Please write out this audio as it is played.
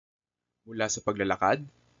Mula sa paglalakad,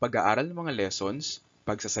 pag-aaral ng mga lessons,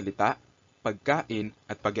 pagsasalita, pagkain,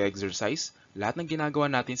 at pag-exercise, lahat ng ginagawa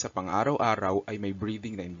natin sa pang-araw-araw ay may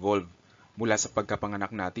breathing na involved. Mula sa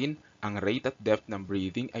pagkapanganak natin, ang rate at depth ng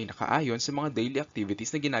breathing ay nakaayon sa mga daily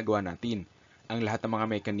activities na ginagawa natin. Ang lahat ng mga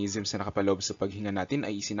mechanisms na nakapaloob sa paghinga natin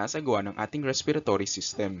ay isinasagawa ng ating respiratory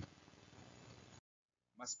system.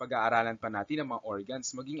 Mas pag-aaralan pa natin ang mga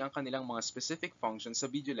organs maging ang kanilang mga specific functions sa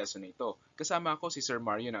video lesson na ito. Kasama ako si Sir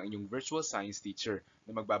Mario ng inyong virtual science teacher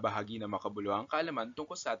na magbabahagi ng makabuluhang kaalaman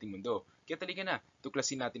tungkol sa ating mundo. Kaya talika na,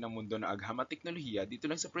 tuklasin natin ang mundo na agham at teknolohiya dito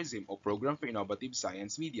lang sa PRISM o Program for Innovative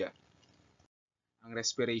Science Media. Ang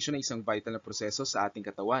respiration ay isang vital na proseso sa ating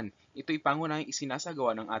katawan. Ito'y pangunahing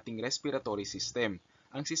isinasagawa ng ating respiratory system.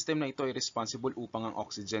 Ang system na ito ay responsible upang ang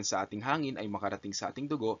oxygen sa ating hangin ay makarating sa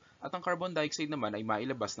ating dugo at ang carbon dioxide naman ay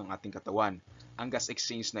mailabas ng ating katawan. Ang gas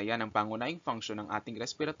exchange na yan ang pangunahing function ng ating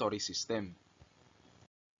respiratory system.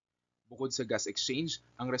 Bukod sa gas exchange,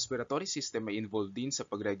 ang respiratory system ay involved din sa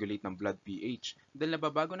pag-regulate ng blood pH dahil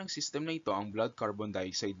nababago ng system na ito ang blood carbon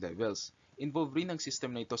dioxide levels. Involved rin ang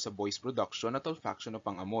system na ito sa voice production at olfaction o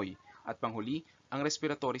pang-amoy. At panghuli, ang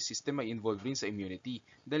respiratory system ay involved rin sa immunity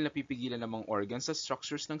dahil napipigilan ng mga organs sa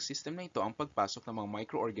structures ng system na ito ang pagpasok ng mga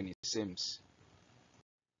microorganisms.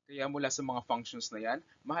 Kaya mula sa mga functions na yan,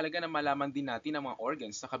 mahalaga na malaman din natin ang mga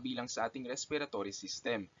organs na kabilang sa ating respiratory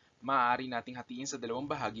system. Maaari nating hatiin sa dalawang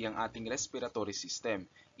bahagi ang ating respiratory system.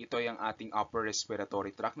 Ito ay ang ating upper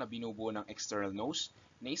respiratory tract na binubuo ng external nose,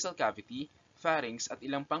 nasal cavity, pharynx at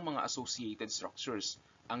ilang pang mga associated structures.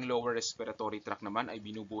 Ang lower respiratory tract naman ay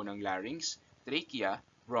binubuo ng larynx, trachea,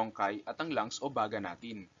 bronchi at ang lungs o baga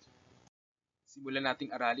natin. Simulan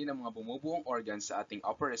nating aralin ang mga bumubuong organs sa ating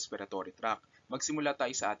upper respiratory tract. Magsimula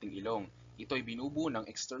tayo sa ating ilong. Ito ay binubuo ng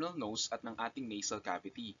external nose at ng ating nasal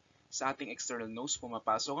cavity. Sa ating external nose,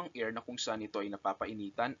 pumapasok ang air na kung saan ito ay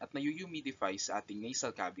napapainitan at nayu-humidify sa ating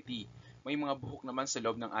nasal cavity. May mga buhok naman sa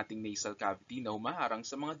loob ng ating nasal cavity na humaharang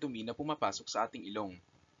sa mga dumi na pumapasok sa ating ilong.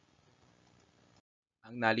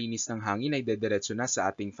 Ang nalinis ng hangin ay dediretso na sa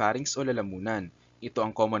ating pharynx o lalamunan. Ito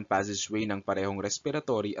ang common passageway ng parehong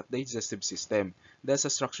respiratory at digestive system. Dahil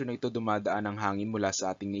sa structure na ito dumadaan ang hangin mula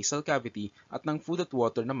sa ating nasal cavity at ng food at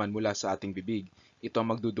water naman mula sa ating bibig. Ito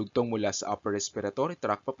ang magdudugtong mula sa upper respiratory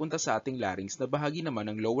tract papunta sa ating larynx na bahagi naman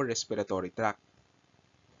ng lower respiratory tract.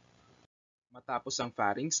 Matapos ang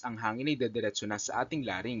pharynx, ang hangin ay dediretso na sa ating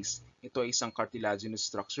larynx. Ito ay isang cartilaginous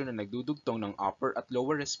structure na nagdudugtong ng upper at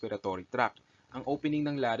lower respiratory tract. Ang opening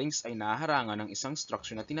ng larynx ay nahaharangan ng isang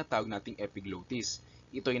structure na tinatawag nating epiglottis.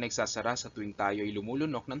 Ito ay nagsasara sa tuwing tayo ay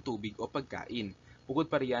lumulunok ng tubig o pagkain. Bukod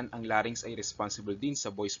pa riyan, ang larynx ay responsible din sa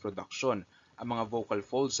voice production. Ang mga vocal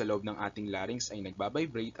folds sa loob ng ating larynx ay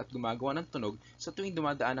nagbabibrate at gumagawa ng tunog sa tuwing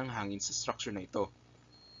dumadaan ang hangin sa structure na ito.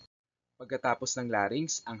 Pagkatapos ng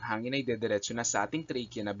larynx, ang hangin ay dediretso na sa ating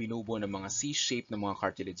trachea na binubuo ng mga C-shape na mga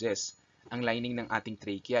cartilages. Ang lining ng ating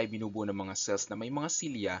trachea ay binubuo ng mga cells na may mga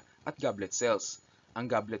cilia at goblet cells. Ang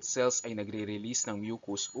goblet cells ay nagre-release ng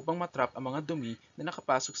mucus upang matrap ang mga dumi na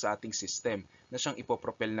nakapasok sa ating system na siyang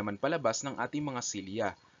ipopropel naman palabas ng ating mga cilia.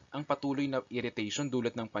 Ang patuloy na irritation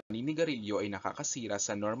dulot ng paninigarilyo ay nakakasira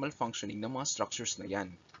sa normal functioning ng mga structures na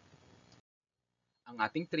yan. Ang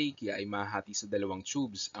ating trachea ay mahati sa dalawang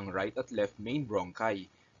tubes, ang right at left main bronchi.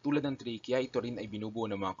 Tulad ng trachea, ito rin ay binubuo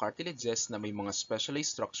ng mga cartilages na may mga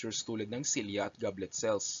specialized structures tulad ng cilia at goblet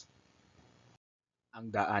cells. Ang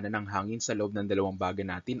daanan ng hangin sa loob ng dalawang baga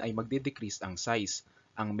natin ay magde-decrease ang size.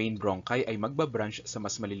 Ang main bronchi ay magbabranch sa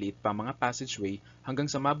mas maliliit pa mga passageway hanggang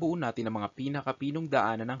sa mabuo natin ang mga pinakapinong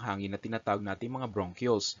daanan ng hangin na tinatawag nating mga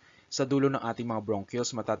bronchioles. Sa dulo ng ating mga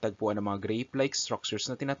bronchioles matatagpuan ang mga grape-like structures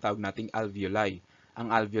na tinatawag nating alveoli. Ang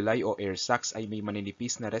alveoli o air sacs ay may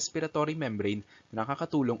maninipis na respiratory membrane na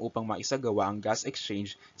nakakatulong upang maisagawa ang gas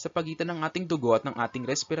exchange sa pagitan ng ating dugo at ng ating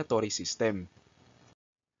respiratory system.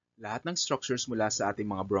 Lahat ng structures mula sa ating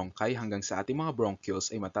mga bronchi hanggang sa ating mga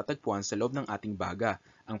bronchioles ay matatagpuan sa loob ng ating baga,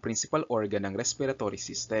 ang principal organ ng respiratory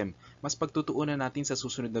system. Mas pagtutuunan natin sa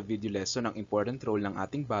susunod na video lesson ang important role ng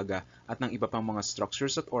ating baga at ng iba pang mga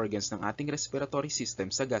structures at organs ng ating respiratory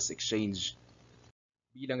system sa gas exchange.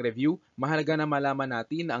 Bilang review, mahalaga na malaman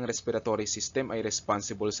natin na ang respiratory system ay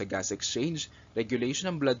responsible sa gas exchange,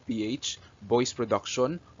 regulation ng blood pH, voice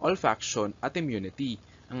production, olfaction, at immunity.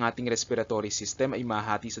 Ang ating respiratory system ay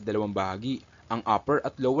mahati sa dalawang bahagi, ang upper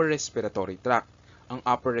at lower respiratory tract. Ang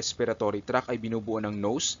upper respiratory tract ay binubuo ng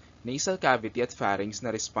nose, nasal cavity at pharynx na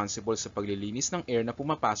responsible sa paglilinis ng air na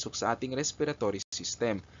pumapasok sa ating respiratory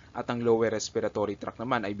system. At ang lower respiratory tract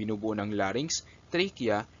naman ay binubuo ng larynx,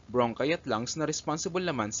 trachea, bronchi at lungs na responsible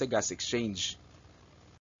naman sa gas exchange.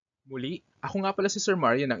 Muli, Ako nga pala si Sir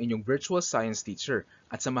Marian, ang inyong virtual science teacher,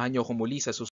 at samahan niyo ako muli sa